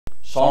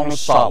Song of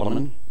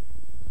Solomon,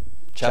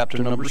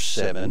 chapter number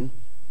 7.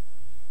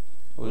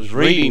 I was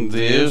reading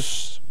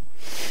this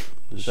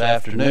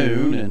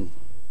afternoon and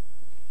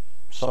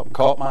something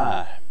caught my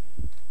eye.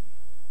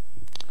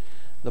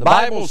 The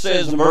Bible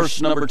says in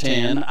verse number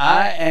 10,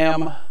 I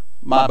am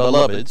my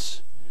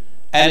beloved's,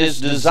 and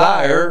his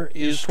desire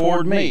is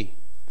toward me.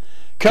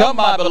 Come,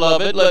 my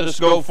beloved, let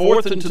us go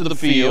forth into the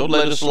field.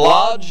 Let us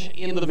lodge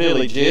in the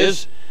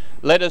villages.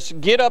 Let us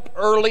get up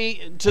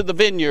early to the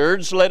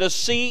vineyards. Let us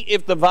see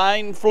if the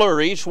vine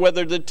flourish,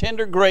 whether the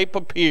tender grape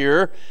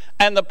appear,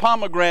 and the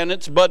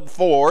pomegranates bud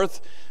forth.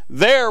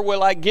 There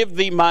will I give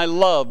thee my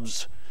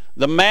loves.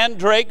 The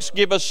mandrakes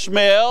give a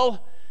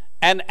smell,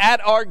 and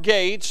at our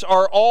gates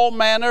are all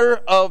manner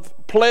of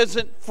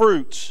pleasant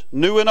fruits,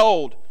 new and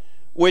old,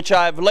 which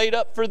I have laid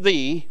up for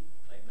thee,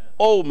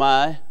 O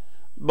my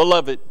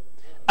beloved.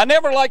 I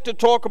never like to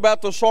talk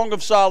about the Song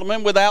of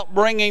Solomon without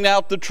bringing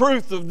out the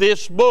truth of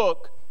this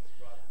book.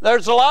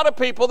 There's a lot of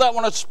people that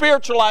want to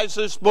spiritualize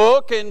this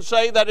book and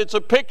say that it's a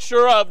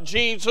picture of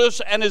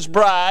Jesus and his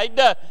bride,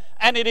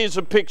 and it is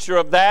a picture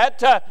of that.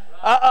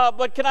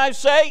 But can I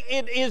say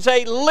it is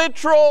a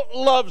literal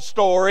love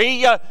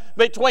story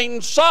between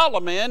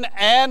Solomon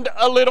and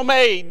a little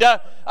maid.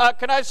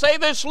 Can I say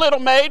this little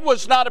maid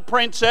was not a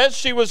princess.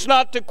 She was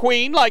not the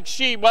queen like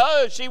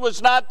Sheba. She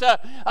was not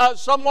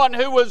someone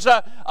who was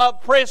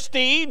of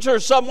prestige or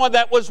someone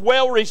that was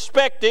well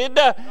respected.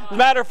 As a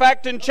matter of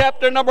fact, in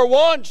chapter number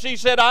 1, she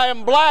said, I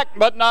am black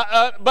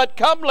but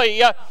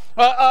comely.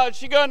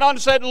 She going on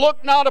and said,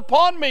 look not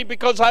upon me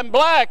because I'm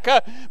black,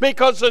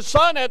 because the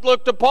sun had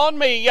looked upon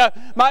me.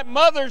 My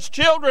mother's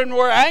children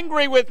were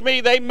angry with me.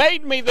 They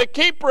made me the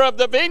keeper of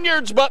the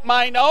vineyards, but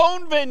mine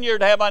own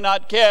vineyard have I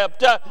not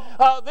kept.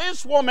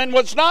 This woman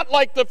was not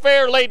like the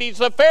fair ladies.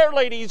 The fair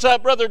ladies,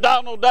 Brother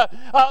Donald,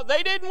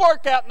 they didn't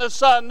work out in the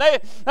sun.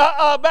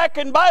 Back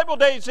in Bible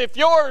days, if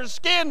your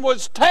skin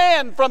was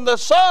tan from the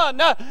sun,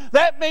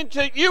 that meant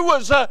that you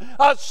was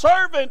a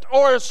servant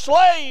or a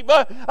slave.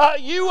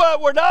 You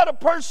were not a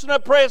person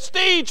of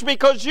prestige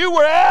because you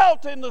were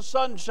out in the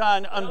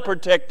sunshine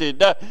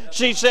unprotected.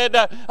 She said,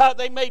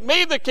 they made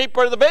me the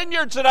keeper of the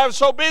vineyards, and I was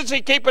so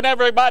busy keeping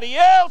everybody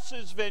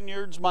else's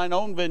vineyards, mine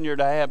own vineyard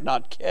I have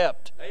not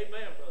kept. Amen,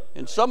 brother.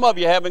 And some of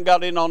you haven't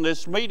got in on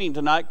this meeting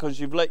tonight because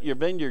you've let your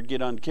vineyard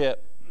get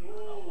unkept.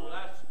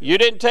 You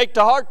didn't take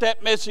to heart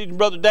that message,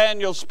 Brother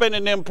Daniel,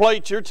 spinning them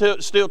plates. You're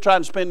still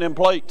trying to spin them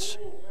plates.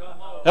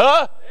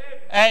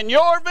 And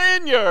your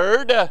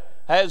vineyard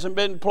hasn't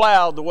been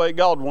plowed the way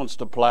God wants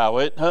to plow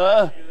it.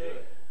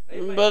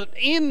 But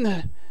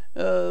in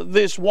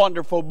this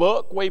wonderful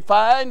book, we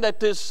find that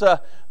this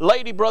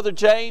lady, Brother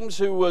James,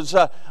 who was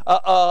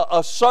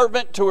a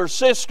servant to her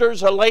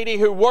sisters, a lady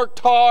who worked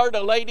hard,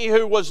 a lady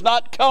who was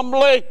not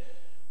comely,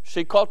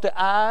 she caught the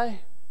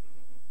eye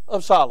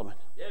of Solomon.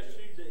 Yes,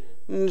 she did.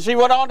 And she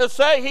went on to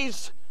say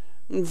he's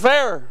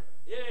fairer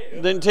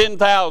than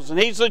 10,000.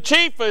 He's the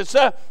chiefest.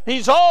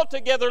 He's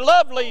altogether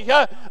lovely.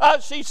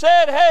 She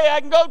said, hey,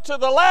 I can go to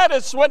the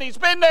lattice when he's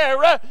been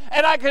there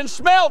and I can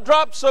smell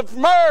drops of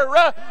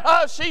myrrh.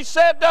 She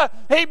said,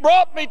 he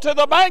brought me to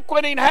the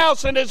banqueting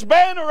house and his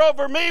banner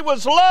over me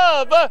was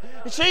love.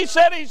 She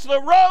said, he's the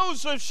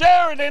rose of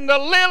Sharon and the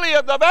lily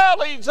of the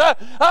valleys.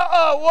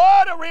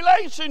 What a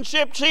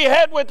relationship she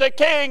had with the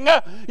king.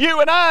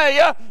 You and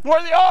I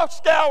were the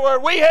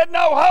offscour. We had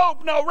no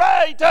hope, no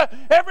right.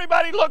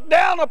 Everybody looked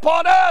down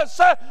upon us,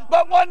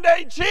 but one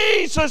day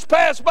Jesus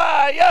passed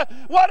by.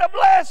 What a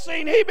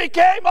blessing. He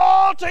became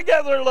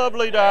altogether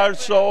lovely to our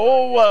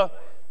soul.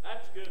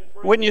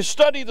 When you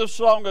study the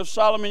Song of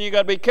Solomon, you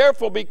got to be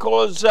careful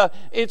because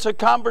it's a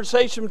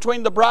conversation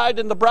between the bride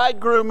and the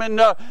bridegroom, and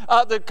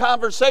the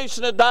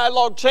conversation, the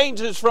dialogue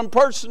changes from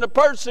person to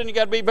person. You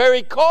got to be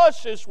very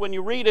cautious when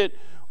you read it,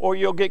 or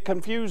you'll get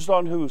confused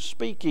on who's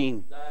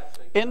speaking.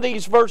 In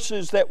these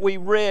verses that we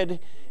read,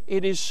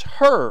 it is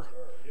her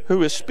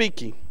who is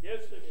speaking.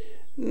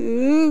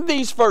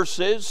 These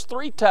verses,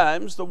 3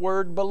 times the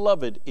word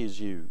beloved is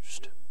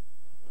used.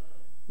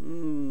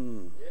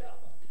 Can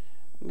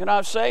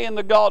I say in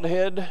the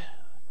Godhead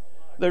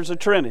there's a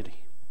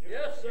Trinity?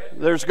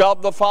 There's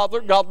God the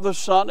Father, God the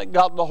Son, and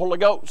God the Holy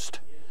Ghost.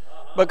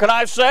 But can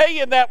I say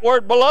in that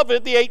word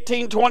beloved, the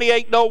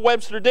 1828 Noah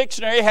Webster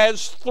Dictionary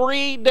has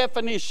 3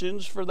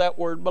 definitions for that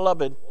word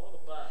beloved.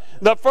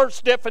 The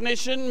first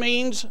definition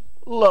means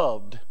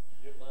loved.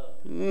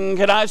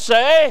 Can I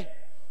say?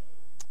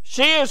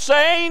 She is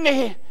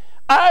saying,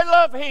 I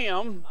love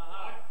him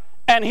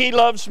and he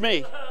loves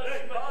me.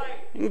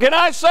 Can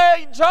I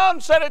say,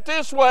 John said it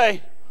this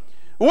way,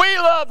 we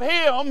love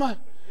him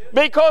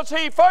because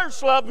he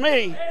first loved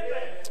me.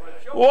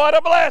 What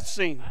a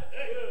blessing.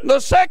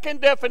 The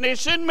second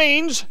definition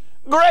means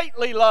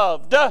greatly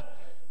loved.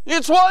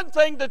 It's one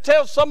thing to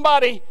tell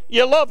somebody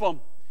you love them.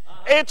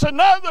 It's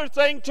another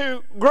thing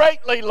to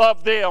greatly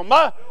love them.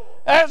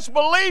 As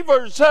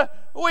believers,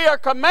 we are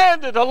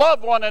commanded to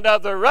love one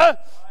another.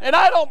 And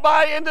I don't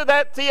buy into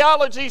that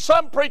theology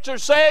some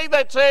preachers say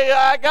that say,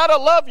 I got to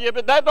love you,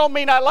 but that don't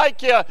mean I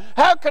like you.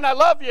 How can I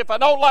love you if I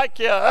don't like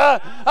you?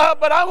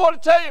 But I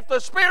want to tell you, if the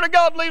Spirit of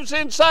God lives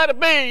inside of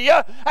me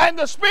and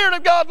the Spirit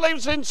of God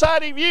lives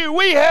inside of you,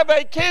 we have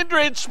a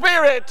kindred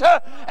spirit.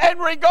 And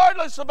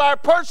regardless of our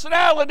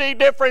personality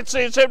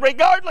differences, and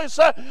regardless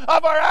of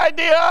our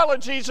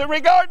ideologies, and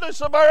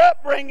regardless of our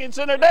upbringings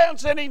and our down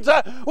sittings,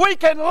 we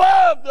can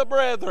love the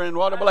brethren.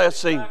 What a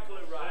blessing.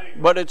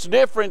 But it's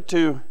different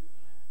to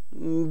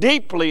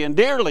deeply and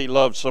dearly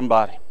love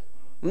somebody.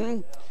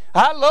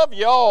 I love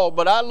you all,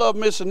 but I love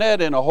Miss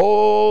Annette in a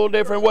whole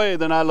different way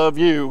than I love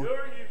you.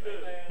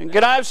 And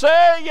can I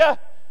say,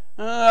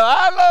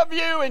 I love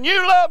you and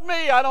you love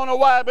me. I don't know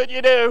why, but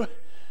you do.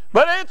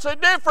 But it's a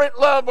different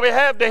love we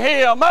have to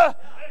Him.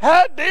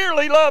 I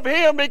dearly love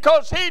Him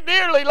because He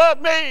dearly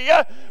loved me.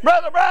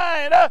 Brother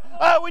Brian,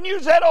 when you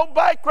was that old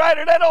bike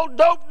rider, that old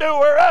dope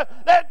doer,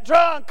 that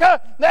drunk,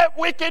 that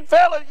wicked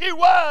fella that you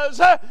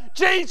was,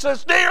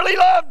 Jesus dearly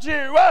loved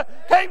you.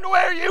 Came to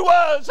where you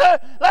was.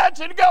 Allowed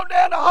you to go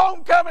down to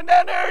homecoming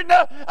down there in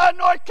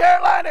North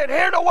Carolina and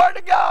hear the Word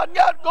of God and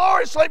got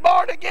gloriously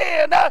born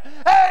again.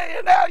 Hey,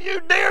 and now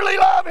you dearly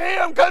love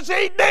Him because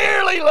He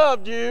dearly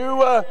loved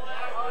you.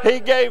 He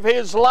gave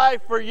His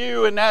life for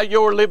you, and now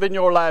you're living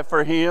your life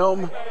for Him.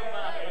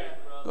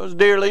 Was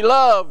dearly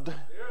loved.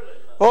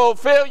 Oh,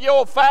 Phil,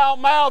 your foul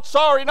mouth,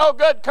 sorry, no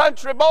good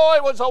country boy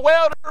was a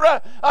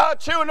welder,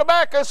 chewing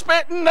tobacco,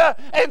 spitting,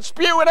 and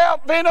spewing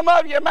out venom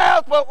of your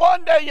mouth. But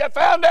one day you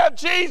found out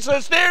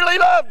Jesus dearly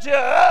loved you,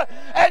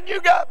 and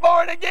you got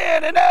born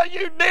again, and now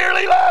you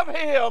dearly love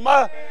Him.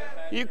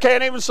 You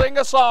can't even sing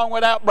a song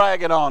without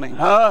bragging on Him,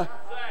 huh?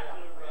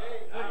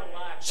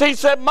 She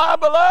said, my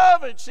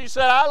beloved. She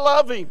said, I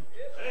love Him.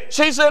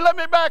 She said, let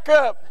me back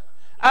up.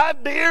 I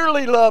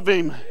dearly love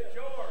Him.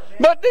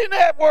 But then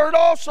that word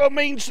also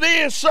means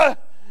this.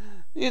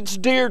 It's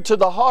dear to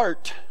the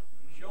heart.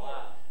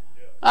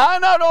 I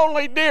not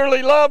only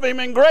dearly love Him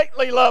and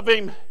greatly love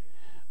Him,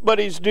 but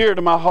He's dear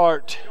to my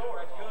heart.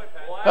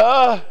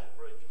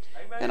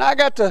 And I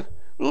got to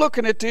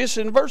looking at this.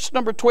 In verse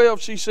number 12,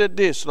 she said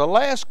this. The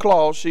last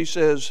clause, she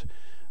says,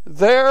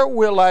 there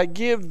will I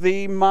give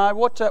thee my,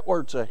 what's that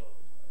word say?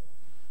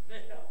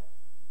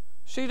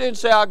 She didn't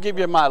say, I'll give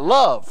you my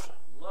love.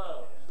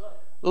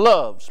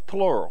 Loves,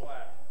 plural. Wow.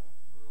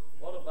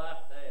 What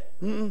about that?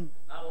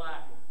 I like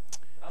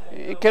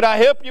it. Can I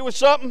help you with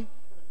something?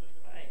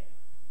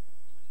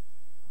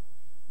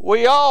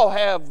 We all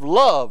have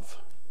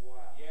love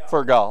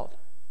for God.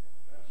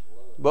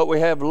 But we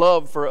have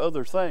love for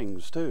other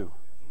things too.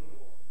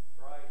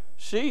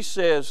 She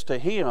says to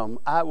him,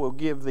 I will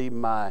give thee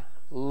my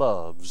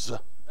loves. Amen,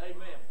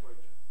 preacher.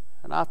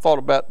 And I thought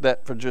about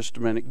that for just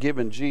a minute,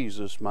 giving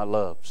Jesus my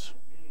loves.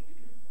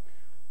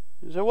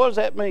 You say, what does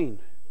that mean?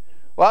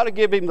 Well, I ought to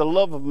give Him the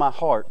love of my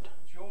heart.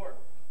 Sure.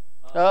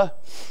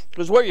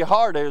 Because where your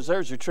heart is,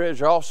 there's your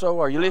treasure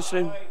also. Are you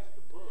listening?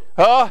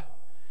 We ought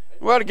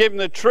to give Him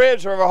the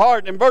treasure of our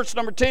heart. In verse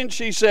number 10,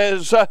 she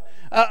says,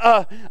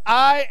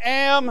 I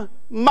am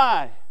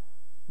my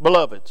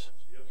beloved's.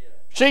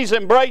 She's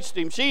embraced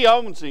Him. She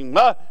owns Him.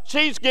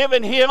 She's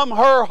given Him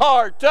her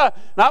heart. And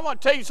I want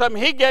to tell you something.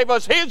 He gave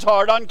us His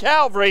heart on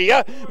Calvary.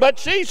 But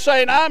she's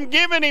saying, I'm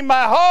giving Him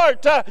my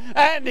heart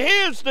and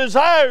His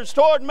desires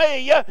toward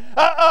me.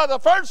 The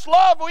first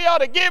love we ought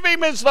to give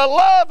Him is the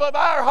love of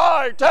our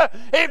heart.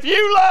 If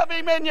you love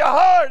Him in your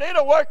heart,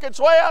 it'll work its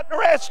way out in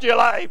the rest of your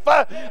life.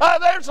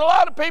 There's a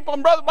lot of people,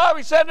 and Brother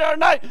Bobby said the other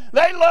night,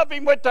 they love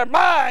Him with their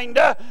mind.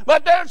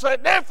 But there's a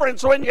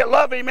difference when you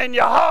love Him in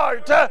your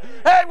heart.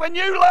 Hey, when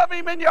you love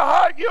Him in your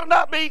heart, you'll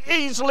not be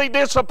easily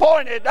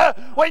disappointed.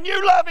 When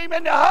you love Him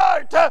in your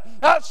heart,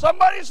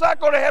 somebody's not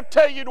going to have to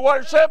tell you to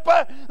worship.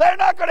 They're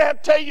not going to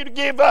have to tell you to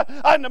give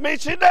on the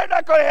mission. They're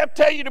not going to have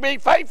to tell you to be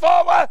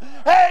faithful.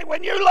 Hey,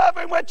 when you love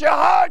Him with your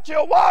heart,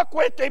 you'll walk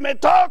with Him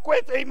and talk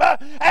with Him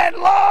and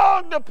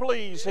long to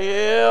please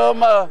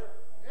Him.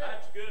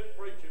 That's good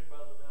preaching,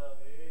 Brother Doug.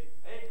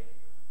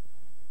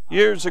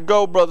 Years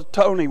ago, Brother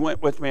Tony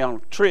went with me on a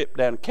trip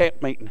down to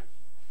camp meeting.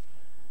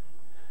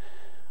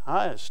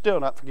 I have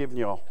still not forgiven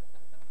y'all.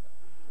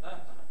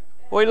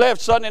 We left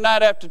Sunday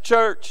night after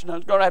church, and I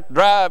was going to have to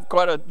drive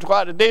quite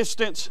a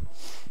distance.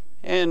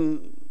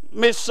 And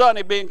Miss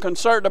Sonny, being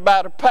concerned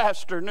about her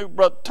pastor, knew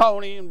Brother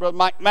Tony and Brother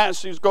Mike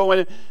Massey was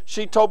going.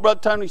 She told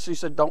Brother Tony, she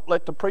said, don't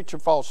let the preacher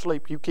fall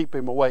asleep. You keep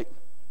him awake.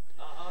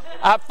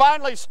 I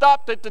finally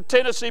stopped at the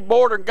Tennessee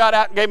border and got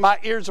out and gave my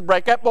ears a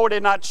break. That boy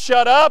did not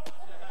shut up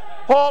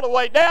all the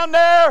way down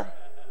there.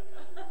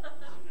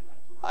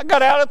 I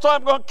got out and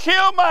thought I'm going to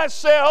kill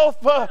myself.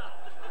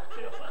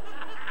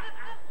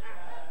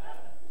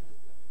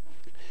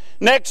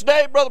 Next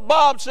day, Brother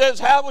Bob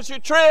says, how was your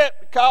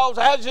trip? Calls,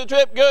 how's your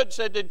trip? Good.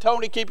 Said, did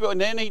Tony keep you? And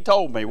then he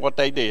told me what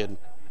they did.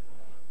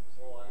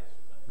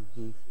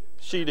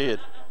 She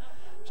did.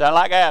 Sound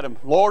like Adam.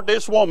 Lord,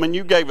 this woman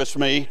you gave us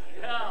me.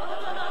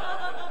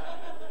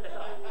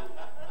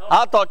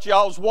 I thought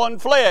y'all was one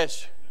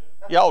flesh.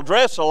 Y'all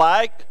dress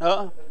alike.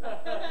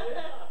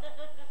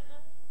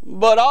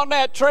 But on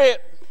that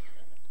trip,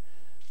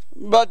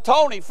 but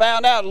Tony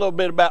found out a little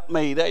bit about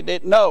me. They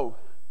didn't know.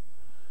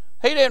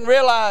 He didn't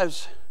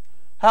realize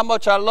how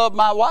much I love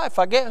my wife,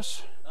 I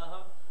guess.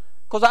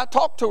 Because I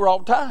talk to her all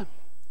the time.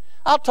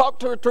 I'll talk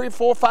to her 3,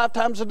 4, 5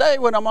 times a day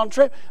when I'm on a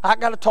trip. I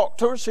got to talk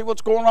to her, see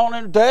what's going on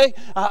in her day.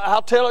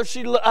 I'll tell her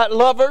I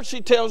love her.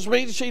 She tells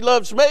me she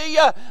loves me.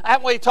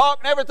 And we talk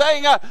and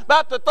everything.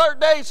 About the third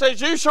day, he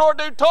says, you sure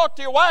do talk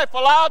to your wife a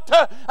lot.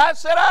 I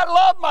said, I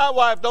love my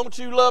wife. Don't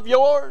you love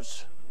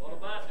yours? What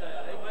about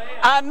that? Amen.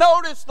 I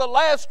noticed the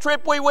last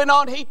trip we went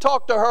on, he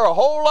talked to her a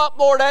whole lot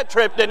more that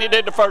trip than he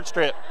did the first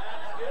trip.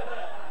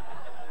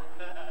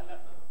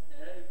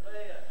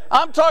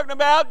 I'm talking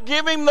about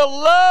giving the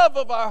love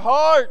of our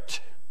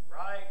heart.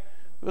 Right.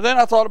 But then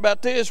I thought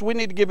about this. We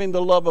need to give him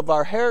the love of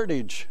our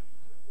heritage.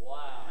 Wow.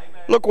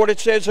 Amen. Look what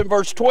it says in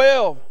verse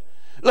 12.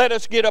 Let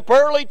us get up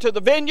early to the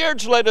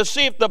vineyards. Let us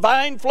see if the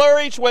vine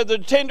flourish, whether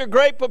the tender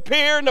grape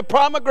appear, and the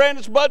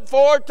pomegranates bud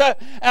forth.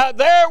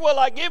 There will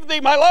I give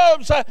thee my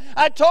loves.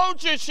 I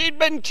told you she'd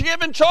been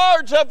given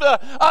charge of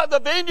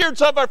the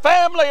vineyards of her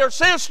family, her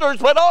sisters,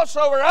 but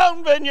also her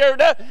own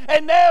vineyard.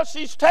 And now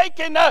she's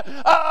taken her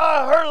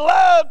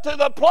love to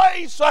the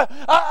place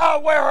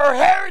where her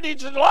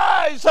heritage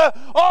lies.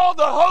 All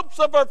the hopes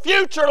of her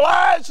future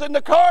lies in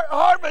the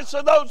harvest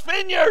of those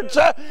vineyards.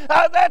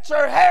 That's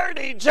her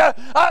heritage.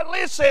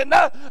 Listen,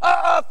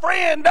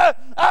 friend,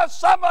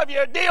 some of you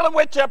are dealing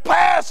with your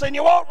past and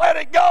you won't let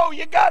it go.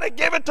 You got to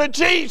give it to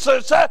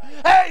Jesus.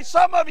 Hey,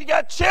 some of you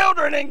got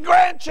children and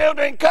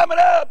grandchildren coming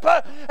up.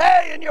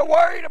 Hey, and you're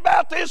worried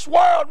about this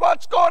world,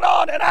 what's going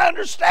on, and I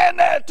understand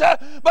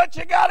that. But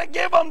you got to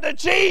give them to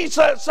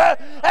Jesus.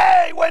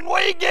 Hey, when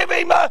we give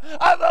him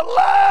the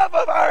love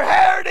of our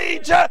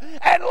heritage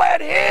and let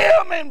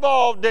him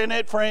involved in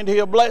it, friend,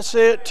 he'll bless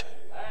it.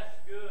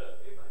 That's good.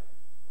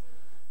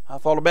 I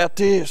thought about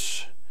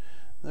this.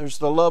 There's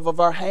the love of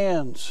our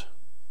hands.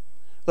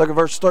 Look at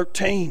verse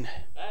 13.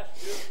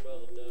 That's good,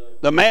 Brother Doug.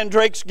 The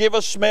mandrakes give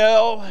a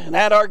smell, and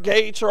at our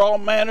gates are all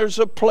manners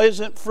of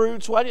pleasant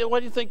fruits. Why do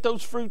you think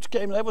those fruits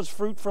came? That was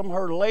fruit from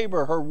her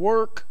labor, her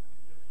work.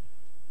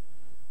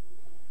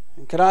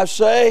 And can I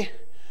say,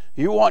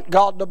 you want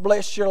God to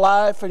bless your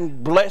life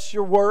and bless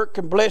your work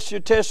and bless your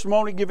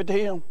testimony, give it to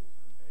him.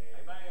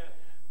 Amen.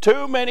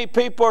 Too many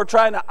people are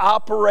trying to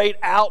operate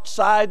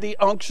outside the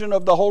unction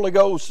of the Holy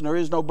Ghost, and there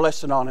is no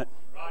blessing on it.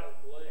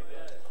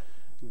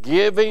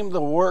 Give him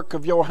the work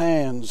of your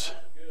hands.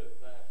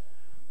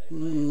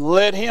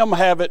 Let him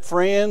have it,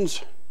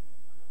 friends.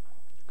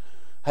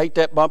 Hate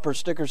that bumper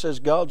sticker says,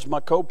 God's my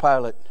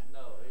co-pilot.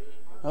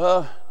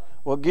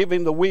 Well, give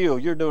him the wheel.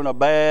 You're doing a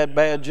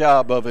bad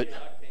job of it.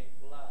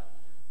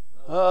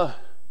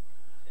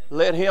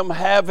 Let him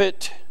have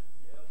it.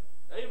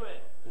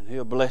 And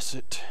he'll bless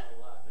it.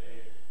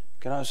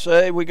 Can I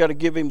say, we got to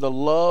give him the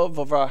love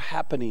of our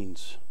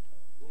happenings.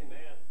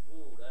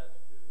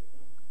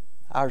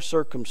 Our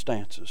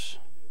circumstances.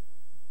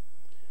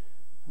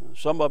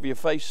 Some of you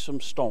face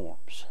some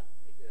storms.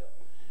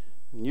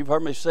 And you've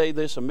heard me say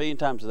this a million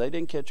times. They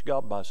didn't catch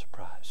God by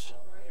surprise.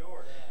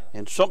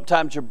 And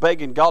sometimes you're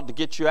begging God to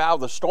get you out of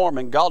the storm,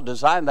 and God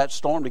designed that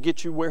storm to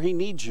get you where he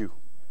needs you.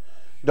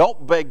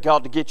 Don't beg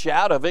God to get you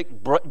out of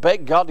it.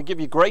 Beg God to give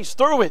you grace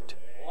through it.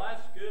 Well,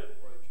 that's good,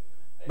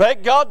 preacher.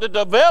 Beg God to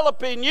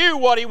develop in you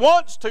what he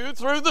wants to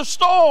through the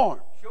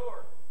storm.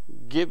 Sure.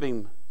 Give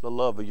him the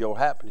love of your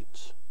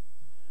happenings.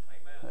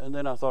 And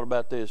then I thought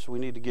about this. We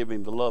need to give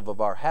him the love of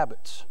our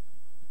habits.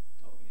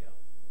 Oh,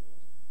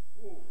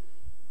 yeah.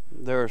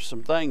 There are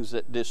some things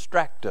that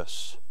distract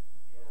us.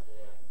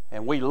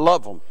 And we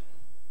love them.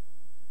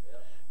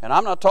 And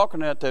I'm not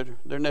talking that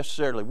they're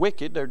necessarily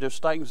wicked. They're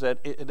just things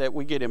that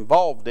we get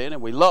involved in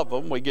and we love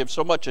them. We give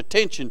so much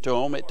attention to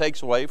them, it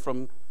takes away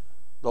from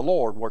the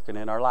Lord working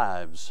in our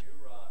lives.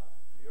 You're right.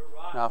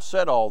 You're right. Now, I've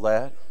said all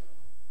that.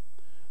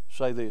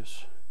 Say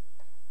this.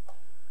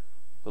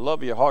 The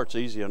love of your heart's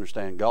easy to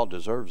understand. God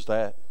deserves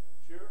that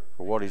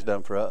for what he's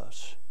done for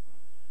us.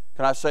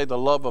 Can I say the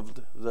love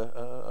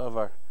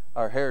of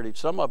our heritage?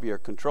 Some of you are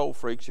control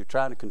freaks. You're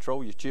trying to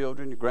control your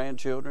children, your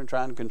grandchildren,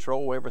 trying to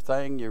control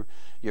everything,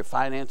 your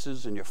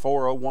finances and your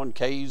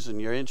 401ks and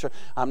your insurance.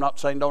 I'm not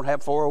saying don't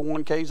have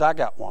 401ks. I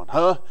got one,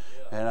 huh?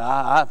 Yeah.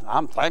 And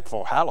I'm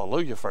thankful,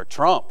 hallelujah, for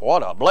Trump.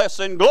 What a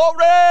blessing. Glory!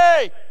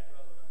 Amen.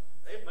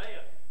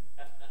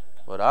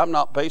 But I'm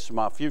not basing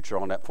my future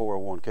on that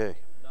 401k.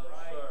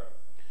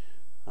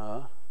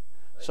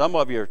 Some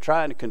of you are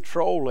trying to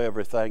control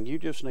everything. You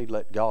just need to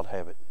let God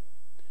have it.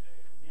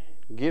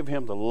 Give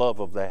him the love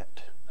of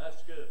that.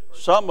 That's good.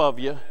 Some of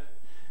you,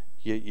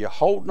 you're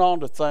holding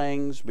on to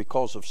things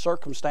because of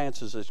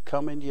circumstances that's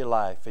come into your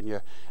life, and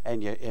you're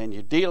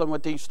dealing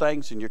with these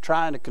things, and you're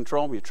trying to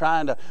control them. You're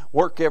trying to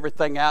work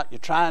everything out. You're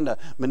trying to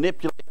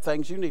manipulate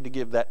things. You need to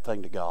give that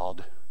thing to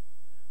God.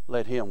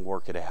 Let him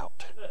work it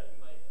out.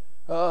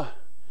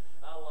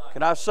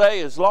 Can I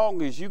say, as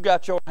long as you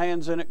got your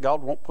hands in it,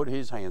 God won't put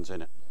his hands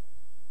in it.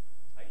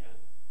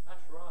 That's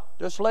right.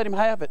 Just let him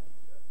have it.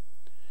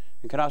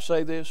 And can I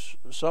say this?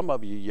 Some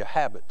of you, your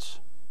habits,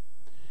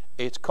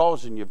 it's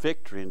causing you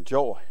victory and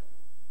joy.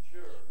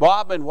 Well,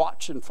 I've been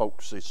watching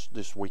folks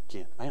this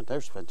weekend. Man,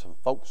 there's been some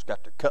folks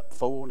got their cup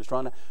full and it's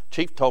running.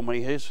 Chief told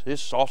me his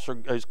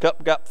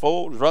cup got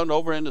full, was running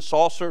over in the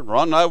saucer, and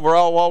running over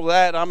all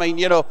that. I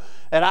mean,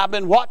 and I've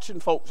been watching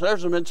folks.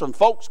 There's been some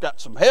folks got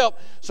some help,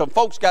 some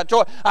folks got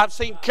joy. I've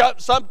seen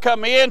some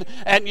come in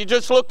and you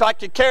just look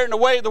like you're carrying the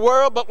weight of the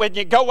world, but when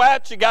you go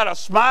out, you got a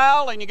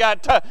smile and you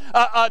got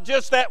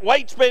just that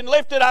weight's been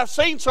lifted. I've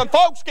seen some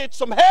folks get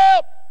some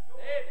help,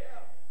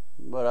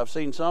 but I've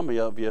seen some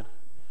of you.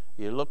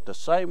 You look the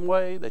same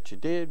way that you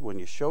did when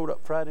you showed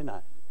up Friday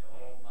night.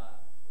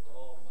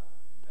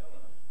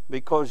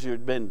 Because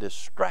you've been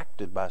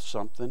distracted by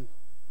something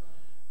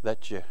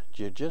that you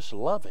just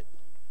love it.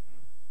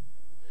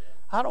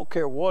 I don't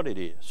care what it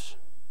is.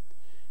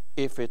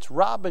 If it's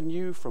robbing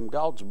you from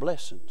God's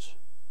blessings,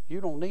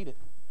 you don't need it.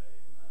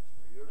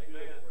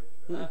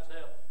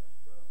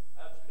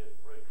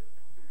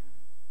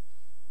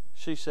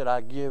 She said,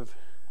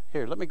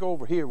 here, let me go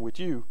over here with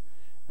you,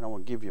 and I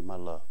want to give you my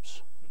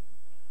loves.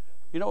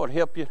 You know what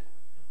help you?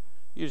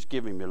 You just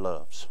give him your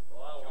loves.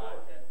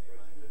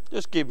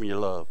 Just give him your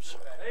loves.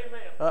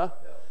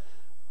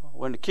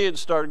 When the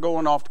kids started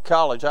going off to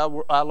college, I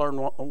learned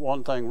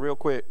one thing real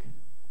quick.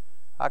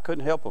 I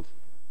couldn't help them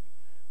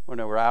when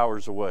they were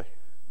hours away.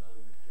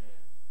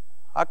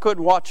 I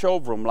couldn't watch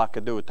over them like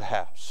I do at the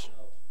house.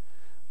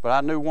 But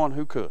I knew one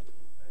who could.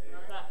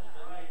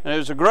 And it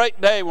was a great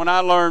day when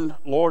I learned,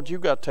 Lord,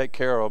 you've got to take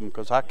care of them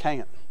because I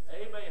can't.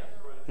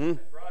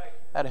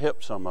 That'll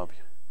help some of you.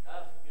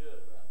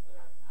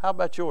 How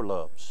about your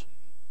loves?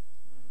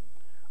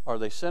 Are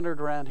they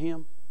centered around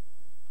him?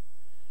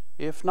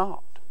 If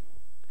not,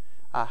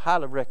 I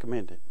highly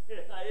recommend it.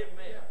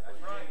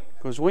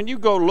 Because when you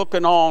go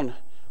looking on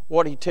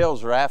what he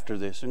tells her after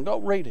this, and go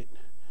read it,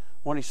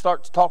 when he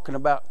starts talking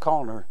about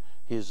calling her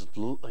his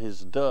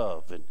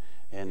dove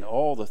and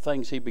all the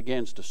things he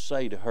begins to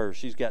say to her,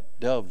 she's got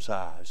dove's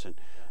eyes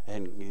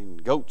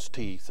and goat's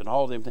teeth and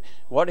all them things.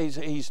 What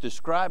he's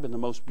describing the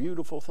most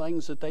beautiful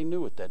things that they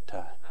knew at that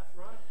time.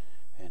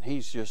 And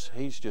he's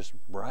just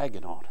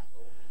bragging on her.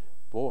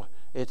 Boy,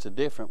 it's a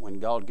different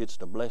when God gets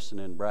the blessing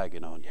and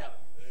bragging on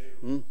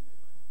you.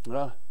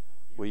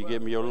 Will you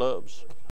give me your loves?